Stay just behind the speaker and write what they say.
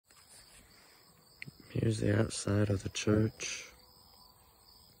Here's the outside of the church.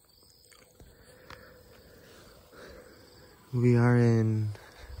 We are in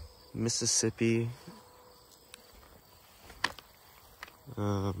Mississippi.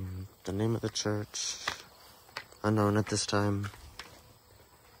 The name of the church, unknown at this time.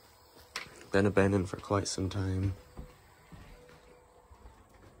 Been abandoned for quite some time.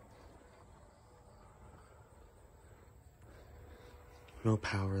 No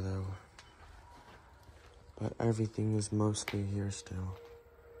power though. But everything is mostly here still.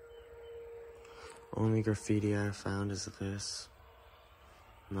 Only graffiti I found is this.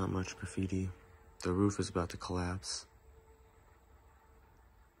 Not much graffiti. The roof is about to collapse.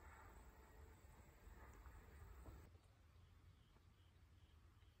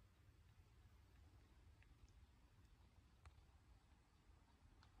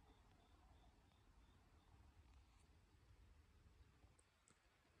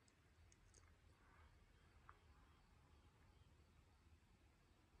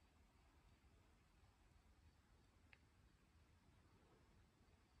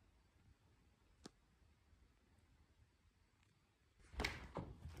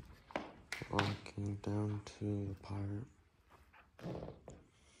 Walking down to the part.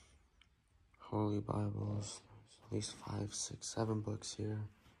 Holy Bibles. There's at least 5, 6, 7 books here.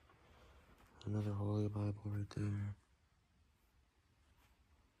 Another Holy Bible right there.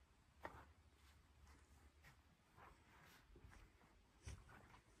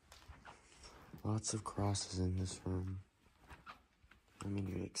 Lots of crosses in this room. I mean,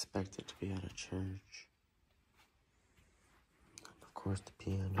 you'd expect it to be at a church. And of course, the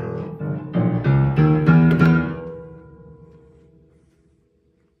piano.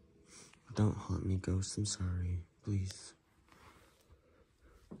 Don't haunt me, ghosts. I'm sorry. Please.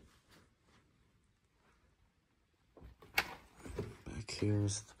 Back here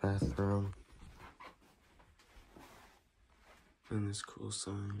is the bathroom. And this cool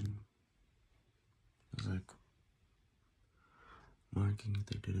sign. There's like marking that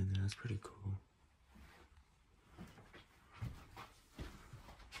they did in there. That's pretty cool.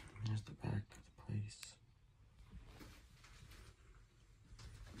 Here's the back of the place.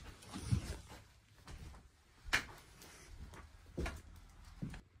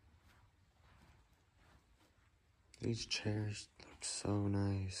 These chairs look so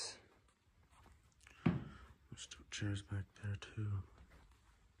nice. There's still chairs back there too.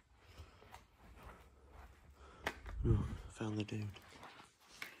 Oh, found the dude.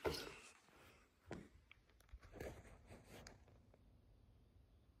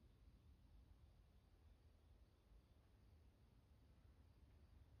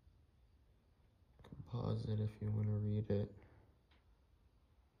 Pause it if you want to read it.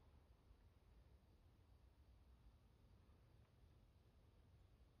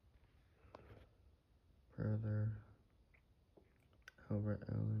 Brother Albert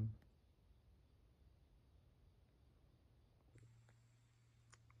Allen.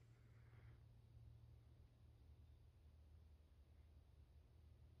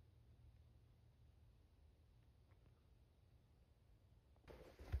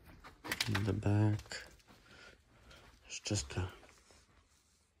 In the back, it's just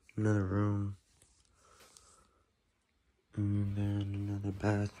another room. And then another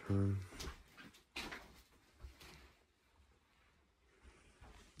bathroom.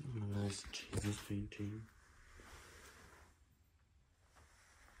 A nice Jesus painting.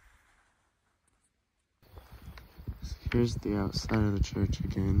 So here's the outside of the church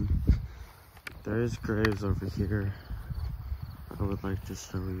again. There is graves over here I would like to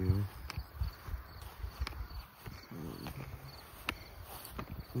show you.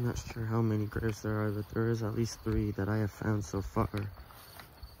 I'm not sure how many graves there are, but there is at least 3 that I have found so far.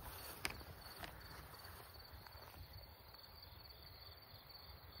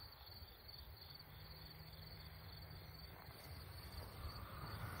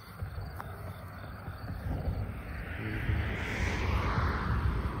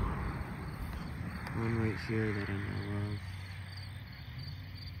 One right here that I know of.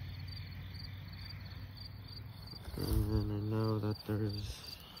 And then I know that there's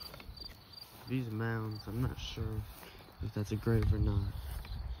these mounds. I'm not sure if that's a grave or not.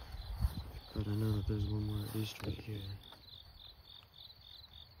 But I know that there's one more at least right here.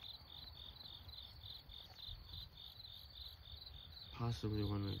 Possibly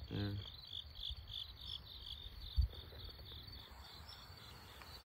one right there.